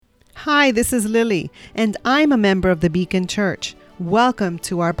Hi, this is Lily, and I'm a member of the Beacon Church. Welcome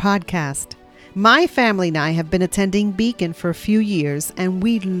to our podcast. My family and I have been attending Beacon for a few years, and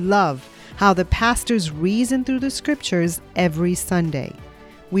we love how the pastors reason through the scriptures every Sunday.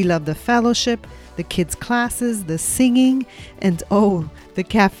 We love the fellowship, the kids' classes, the singing, and the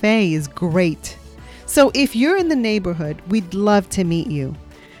cafe is great. So if you're in the neighborhood, we'd love to meet you.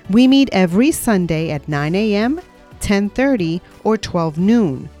 We meet every Sunday at 9 a.m., 10:30, or 12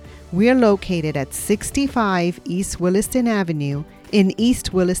 noon. We're located at 65 East Williston Avenue in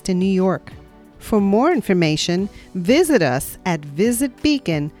East Williston, New York. For more information, visit us at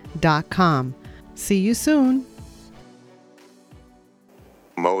visitbeacon.com. See you soon.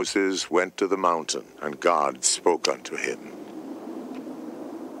 Moses went to the mountain, and God spoke unto him.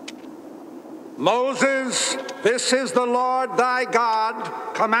 Moses, this is the Lord thy God,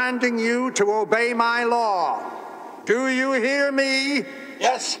 commanding you to obey my law. Do you hear me?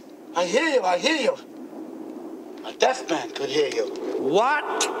 Yes, I hear you. A deaf man could hear you.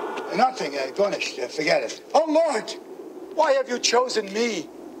 What? Nothing, Garnish, forget it. Oh, Lord, why have you chosen me?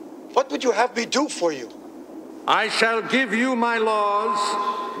 What would you have me do for you? I shall give you my laws,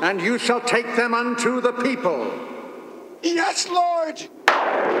 and you shall take them unto the people. Yes, Lord.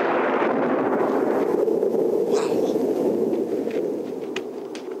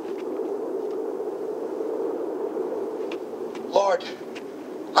 Lord,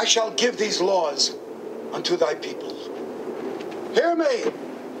 I shall give these laws unto thy people. Hear me.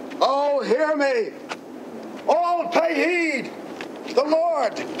 Oh, hear me. All pay heed. The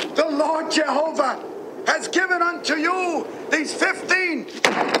Lord Jehovah has given unto you these 10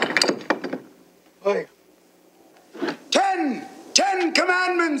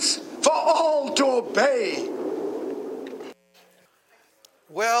 commandments for all to obey.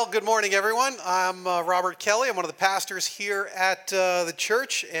 Well, good morning, everyone. I'm Robert Kelly. I'm one of the pastors here at the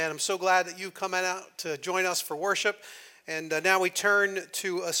church, and I'm so glad that you've come out to join us for worship. And now we turn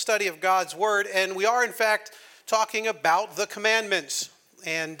to a study of God's Word, and we are, in fact, talking about the commandments.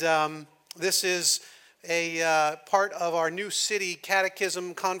 And this is a part of our New City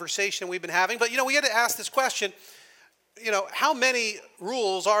Catechism conversation we've been having. But, we had to ask this question, how many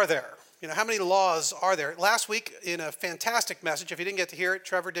rules are there? How many laws are there? Last week, in a fantastic message, if you didn't get to hear it,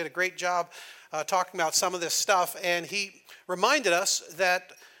 Trevor did a great job talking about some of this stuff, and he reminded us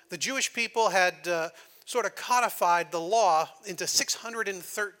that the Jewish people had sort of codified the law into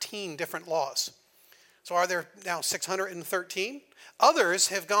 613 different laws. So are there now 613? Others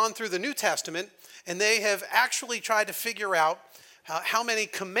have gone through the New Testament, and they have actually tried to figure out how many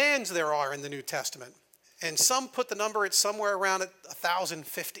commands there are in the New Testament. And some put the number at somewhere around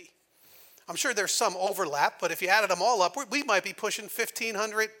 1,050. I'm sure there's some overlap, but if you added them all up, we might be pushing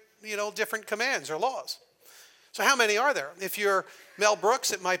 1,500, different commands or laws. So how many are there? If you're Mel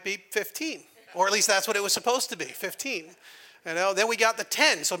Brooks, it might be 15, or at least that's what it was supposed to be, 15. Then we got the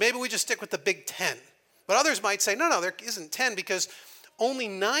 10, so maybe we just stick with the big 10. But others might say, no, there isn't 10 because only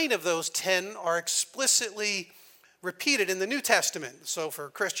 9 of those 10 are explicitly repeated in the New Testament. So for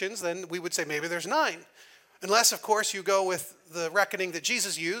Christians, then we would say maybe there's 9. Unless, of course, you go with the reckoning that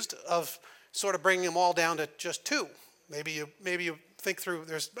Jesus used of sort of bringing them all down to just 2. Maybe you think through.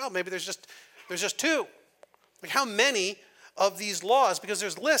 Maybe there's just 2. Like how many of these laws? Because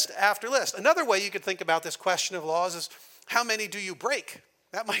there's list after list. Another way you could think about this question of laws is how many do you break?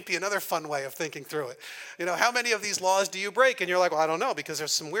 That might be another fun way of thinking through it. How many of these laws do you break? And you're like, well, I don't know, because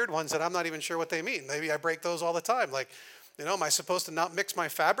there's some weird ones that I'm not even sure what they mean. Maybe I break those all the time. Like, am I supposed to not mix my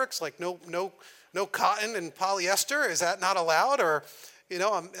fabrics? Like no cotton and polyester, is that not allowed? Or,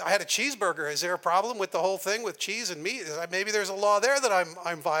 I had a cheeseburger. Is there a problem with the whole thing with cheese and meat? Maybe there's a law there that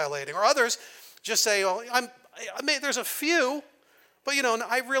I'm violating. Or others just say, there's a few, but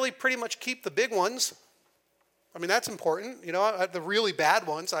I really pretty much keep the big ones. I mean, that's important. The really bad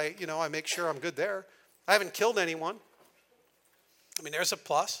ones, I make sure I'm good there. I haven't killed anyone. I mean, there's a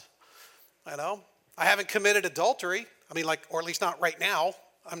plus. I haven't committed adultery. or at least not right now.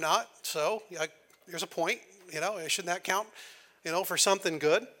 I'm not. So, there's a point. Shouldn't that count? For something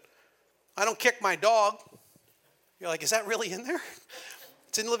good. I don't kick my dog. You're like, is that really in there?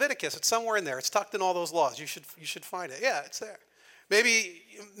 It's in Leviticus. It's somewhere in there. It's tucked in all those laws. You should find it. Yeah, it's there. Maybe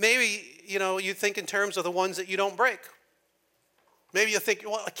you think in terms of the ones that you don't break. Maybe you think,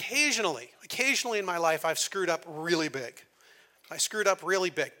 well, occasionally in my life I've screwed up really big. But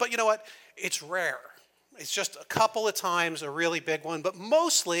you know what? It's rare. It's just a couple of times a really big one, but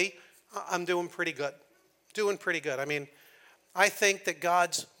mostly I'm doing pretty good. I mean, I think that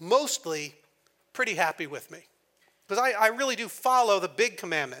God's mostly pretty happy with me because I really do follow the big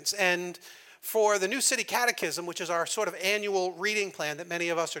commandments. And for the New City Catechism, which is our sort of annual reading plan that many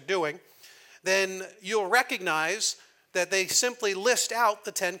of us are doing, then you'll recognize that they simply list out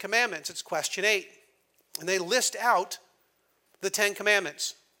the 10 Commandments. It's question 8. And they list out the 10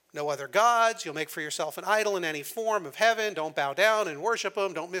 Commandments. No other gods. You'll make for yourself an idol in any form of heaven. Don't bow down and worship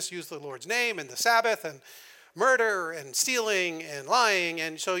them. Don't misuse the Lord's name and the Sabbath, and murder and stealing and lying.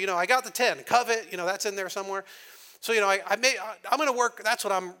 And so, I got the 10. Covet, that's in there somewhere. So, I'm going to work, that's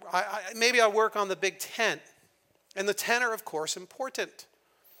what maybe I'll work on the big 10. And the 10 are, of course, important.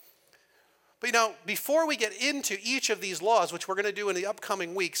 But, before we get into each of these laws, which we're going to do in the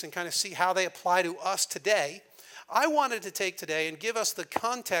upcoming weeks and kind of see how they apply to us today, I wanted to take today and give us the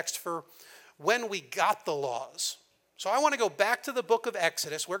context for when we got the laws. So I want to go back to the book of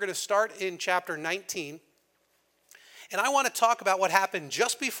Exodus. We're going to start in chapter 19. And I want to talk about what happened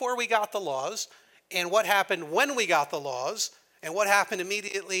just before we got the laws, and what happened when we got the laws, and what happened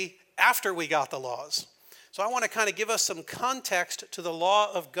immediately after we got the laws. So I want to kind of give us some context to the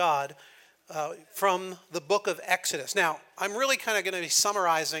law of God from the book of Exodus. Now, I'm really kind of going to be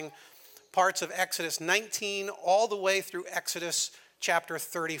summarizing parts of Exodus 19 all the way through Exodus chapter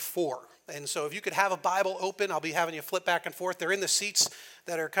 34. And so if you could have a Bible open, I'll be having you flip back and forth. They're in the seats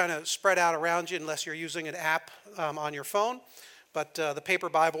that are kind of spread out around you, unless you're using an app on your phone. But the paper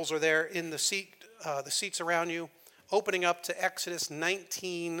Bibles are there in the seats around you, opening up to Exodus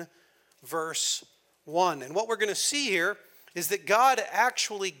 19, verse 1. And what we're going to see here is that God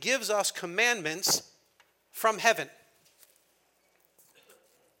actually gives us commandments from heaven.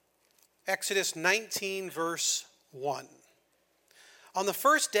 Exodus 19, verse 1. On the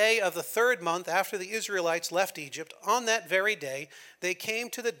first day of the 3rd month after the Israelites left Egypt, on that very day, they came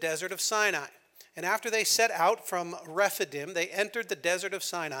to the desert of Sinai. And after they set out from Rephidim, they entered the desert of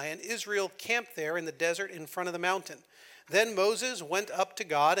Sinai, and Israel camped there in the desert in front of the mountain. Then Moses went up to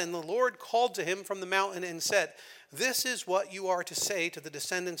God, and the Lord called to him from the mountain and said, "This is what you are to say to the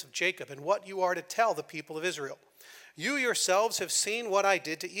descendants of Jacob, and what you are to tell the people of Israel. You yourselves have seen what I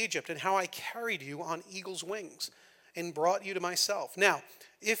did to Egypt, and how I carried you on eagle's wings, and brought you to myself. Now,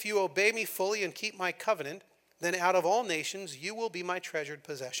 if you obey me fully and keep my covenant, then out of all nations you will be my treasured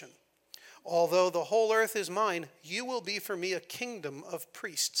possession. Although the whole earth is mine, you will be for me a kingdom of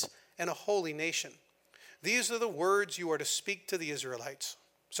priests and a holy nation. These are the words you are to speak to the Israelites."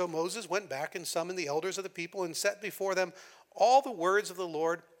 So Moses went back and summoned the elders of the people and set before them all the words of the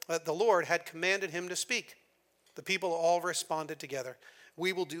Lord had commanded him to speak. The people all responded together,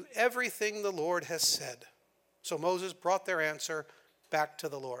 "We will do everything the Lord has said." So Moses brought their answer back to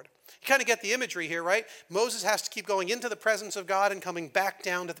the Lord. You kind of get the imagery here, right? Moses has to keep going into the presence of God and coming back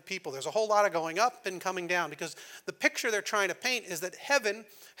down to the people. There's a whole lot of going up and coming down, because the picture they're trying to paint is that heaven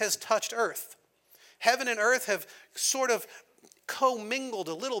has touched earth. Heaven and earth have sort of commingled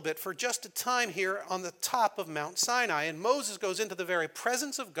a little bit for just a time here on the top of Mount Sinai. And Moses goes into the very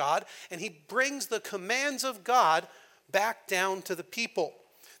presence of God, and he brings the commands of God back down to the people.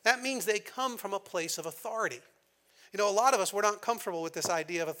 That means they come from a place of authority. A lot of us, we're not comfortable with this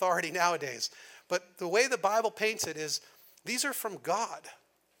idea of authority nowadays. But the way the Bible paints it is, these are from God.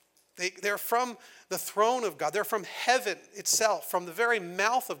 They're from the throne of God. They're from heaven itself, from the very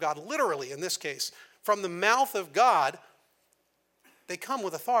mouth of God, literally in this case. From the mouth of God, they come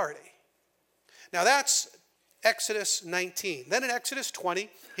with authority. Now that's Exodus 19. Then in Exodus 20,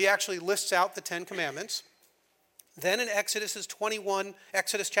 he actually lists out the 10 Commandments. Then in Exodus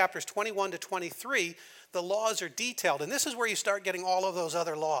chapters 21 to 23, the laws are detailed. And this is where you start getting all of those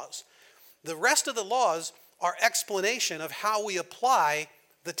other laws. The rest of the laws are explanation of how we apply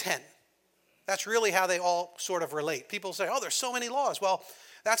the 10. That's really how they all sort of relate. People say, "Oh, there's so many laws." Well,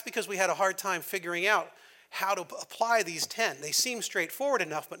 that's because we had a hard time figuring out how to apply these 10. They seem straightforward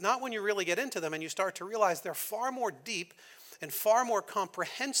enough, but not when you really get into them and you start to realize they're far more deep and far more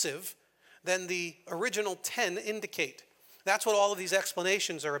comprehensive than the original 10 indicate. That's what all of these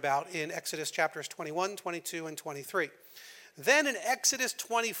explanations are about in Exodus chapters 21, 22, and 23. Then in Exodus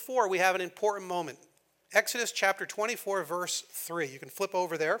 24, we have an important moment. Exodus chapter 24, verse 3. You can flip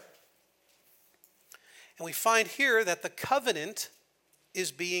over there. And we find here that the covenant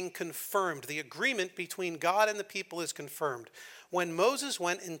is being confirmed. The agreement between God and the people is confirmed. When Moses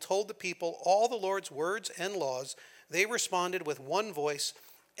went and told the people all the Lord's words and laws, they responded with one voice,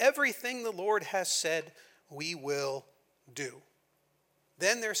 "Everything the Lord has said, we will do."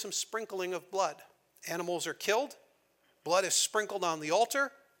 Then there's some sprinkling of blood. Animals are killed, blood is sprinkled on the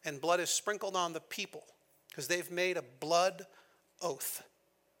altar, and blood is sprinkled on the people, because they've made a blood oath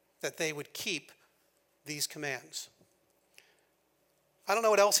that they would keep these commands. I don't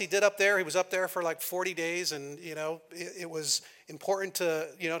know what else he did up there. He was up there for like 40 days, and it was important to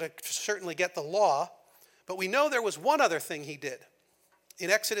certainly get the law. But we know there was one other thing he did in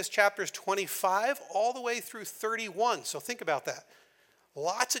Exodus chapters 25 all the way through 31. So think about that.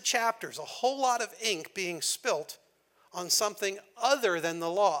 Lots of chapters, a whole lot of ink being spilt on something other than the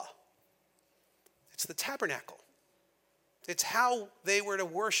law. It's the tabernacle. It's how they were to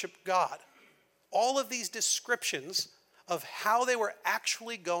worship God. All of these descriptions of how they were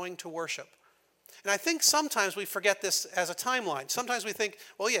actually going to worship. And I think sometimes we forget this as a timeline. Sometimes we think,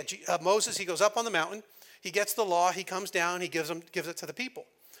 well, yeah, Moses, he goes up on the mountain, he gets the law, he comes down, he gives it to the people.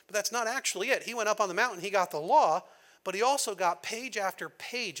 But that's not actually it. He went up on the mountain, he got the law, but he also got page after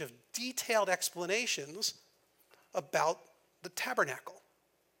page of detailed explanations about the tabernacle,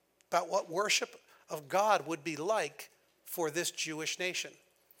 about what worship of God would be like for this Jewish nation.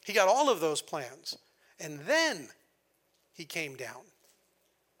 He got all of those plans, and then he came down.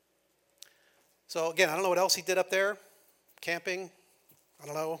 So again, I don't know what else he did up there. Camping, I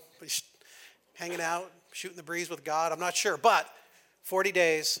don't know. Hanging out, shooting the breeze with God, I'm not sure. But 40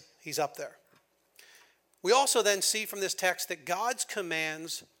 days, he's up there. We also then see from this text that God's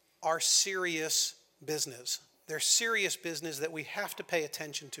commands are serious business. They're serious business that we have to pay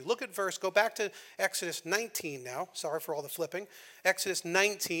attention to. Look at go back to Exodus 19 now. Sorry for all the flipping. Exodus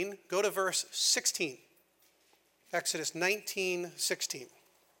 19, go to verse 16. Exodus 19:16.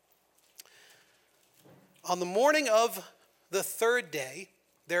 On the morning of the third day,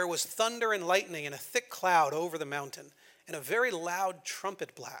 there was thunder and lightning and a thick cloud over the mountain, and a very loud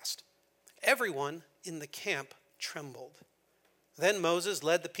trumpet blast. Everyone in the camp trembled. Then Moses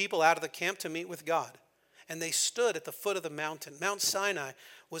led the people out of the camp to meet with God, and they stood at the foot of the mountain. Mount Sinai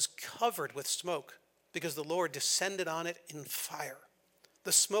was covered with smoke, because the Lord descended on it in fire.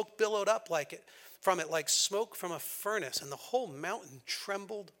 The smoke billowed up from it like smoke from a furnace, and the whole mountain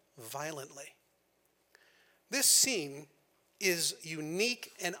trembled violently. This scene is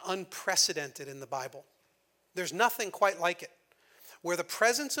unique and unprecedented in the Bible. There's nothing quite like it, where the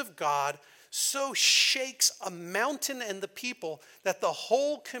presence of God so shakes a mountain and the people that the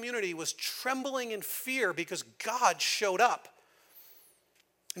whole community was trembling in fear because God showed up.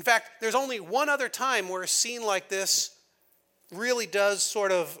 In fact, there's only one other time where a scene like this really does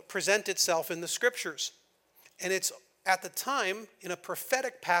sort of present itself in the scriptures. And it's at the time in a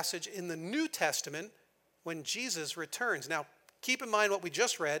prophetic passage in the New Testament when Jesus returns. Now, keep in mind what we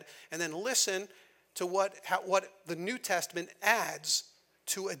just read, and then listen to what the New Testament adds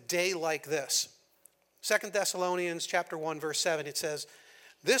to a day like this. 2 Thessalonians chapter 1, verse 7, it says,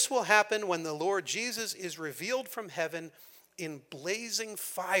 "This will happen when the Lord Jesus is revealed from heaven in blazing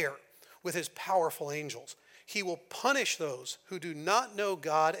fire with his powerful angels. He will punish those who do not know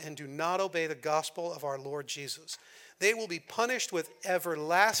God and do not obey the gospel of our Lord Jesus. They will be punished with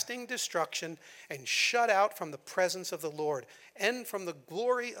everlasting destruction and shut out from the presence of the Lord and from the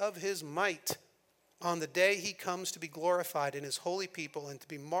glory of his might on the day he comes to be glorified in his holy people and to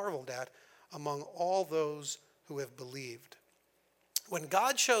be marveled at among all those who have believed." When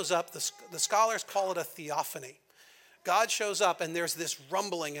God shows up, the scholars call it a theophany. God shows up and there's this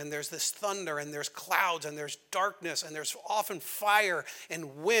rumbling and there's this thunder and there's clouds and there's darkness and there's often fire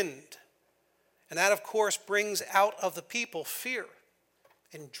and wind. And that, of course, brings out of the people fear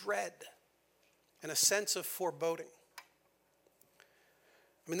and dread and a sense of foreboding.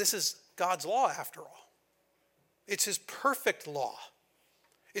 I mean, this is God's law, after all. It's his perfect law.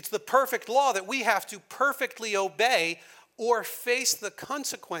 It's the perfect law that we have to perfectly obey or face the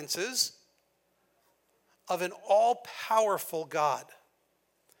consequences of an all-powerful God.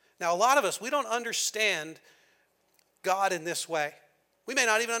 Now, a lot of us, we don't understand God in this way. We may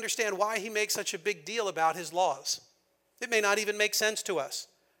not even understand why he makes such a big deal about his laws. It may not even make sense to us.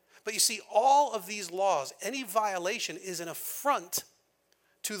 But you see, all of these laws, any violation is an affront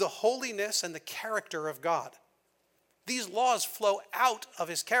to the holiness and the character of God. These laws flow out of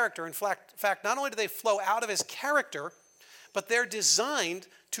his character. In fact, not only do they flow out of his character, but they're designed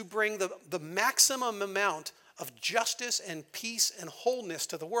to bring the maximum amount of justice and peace and wholeness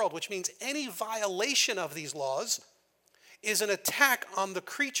to the world, which means any violation of these laws is an attack on the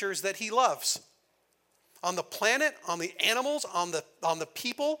creatures that he loves. On the planet, on the animals, on the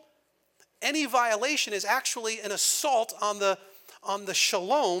people. Any violation is actually an assault on the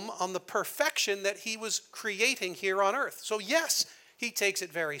shalom, on the perfection that he was creating here on earth. So yes, he takes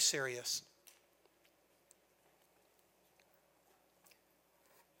it very serious.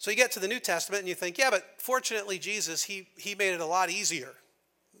 So you get to the New Testament and you think, yeah, but fortunately Jesus, he made it a lot easier.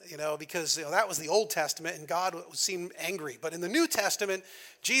 Because that was the Old Testament and God seemed angry. But in the New Testament,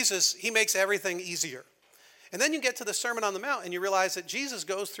 Jesus, he makes everything easier. And then you get to the Sermon on the Mount and you realize that Jesus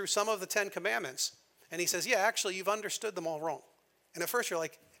goes through some of the 10 commandments. And he says, yeah, actually, you've understood them all wrong. And at first you're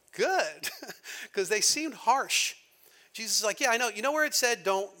like, good, because they seemed harsh. Jesus is like, yeah, I know. You know where it said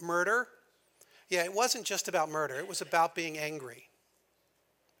don't murder? Yeah, it wasn't just about murder. It was about being angry.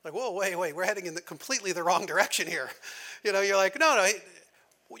 Like, whoa, wait, we're heading in completely the wrong direction here. You know, you're like, no,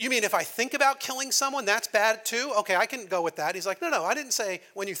 you mean if I think about killing someone, that's bad too? Okay, I can go with that. He's like, no, I didn't say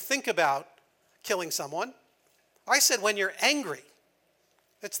when you think about killing someone. I said when you're angry.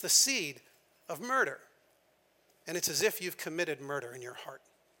 It's the seed of murder. And it's as if you've committed murder in your heart.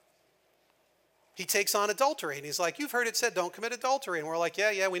 He takes on adultery, and he's like, you've heard it said, don't commit adultery. And we're like,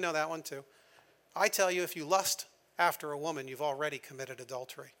 yeah, we know that one too. I tell you, if you lust after a woman, you've already committed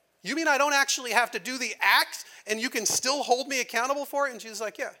adultery. You mean I don't actually have to do the act, and you can still hold me accountable for it? And Jesus is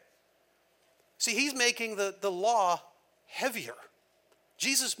like, yeah. See, he's making the law heavier.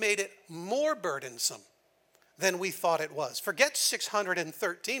 Jesus made it more burdensome than we thought it was. Forget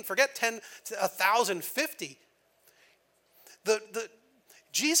 613, forget 1,050.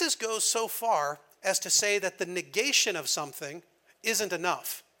 Jesus goes so far as to say that the negation of something isn't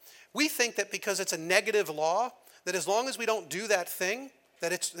enough. We think that because it's a negative law, that as long as we don't do that thing,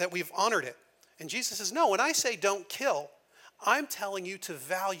 that we've honored it. And Jesus says, no, when I say don't kill, I'm telling you to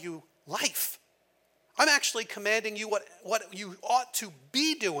value life. I'm actually commanding you what you ought to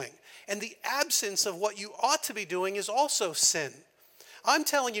be doing. And the absence of what you ought to be doing is also sin. I'm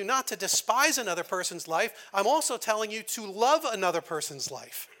telling you not to despise another person's life. I'm also telling you to love another person's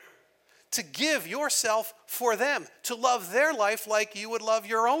life. To give yourself for them. To love their life like you would love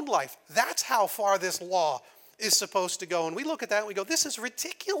your own life. That's how far this law is supposed to go. And we look at that and we go, this is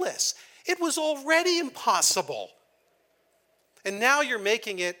ridiculous. It was already impossible. And now you're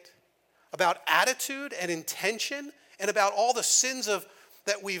making it about attitude and intention and about all the sins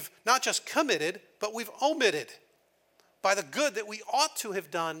that we've not just committed, but we've omitted by the good that we ought to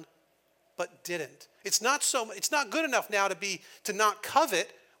have done, but didn't. It's not good enough now to not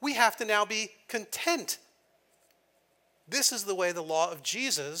covet. We have to now be content. This is the way the law of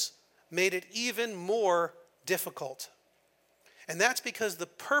Jesus made it even more difficult. And that's because the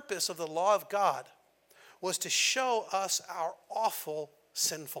purpose of the law of God was to show us our awful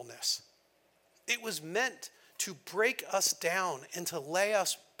sinfulness. It was meant to break us down and to lay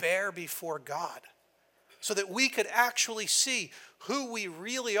us bare before God so that we could actually see who we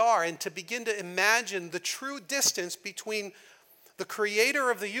really are and to begin to imagine the true distance between the creator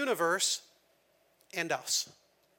of the universe and us.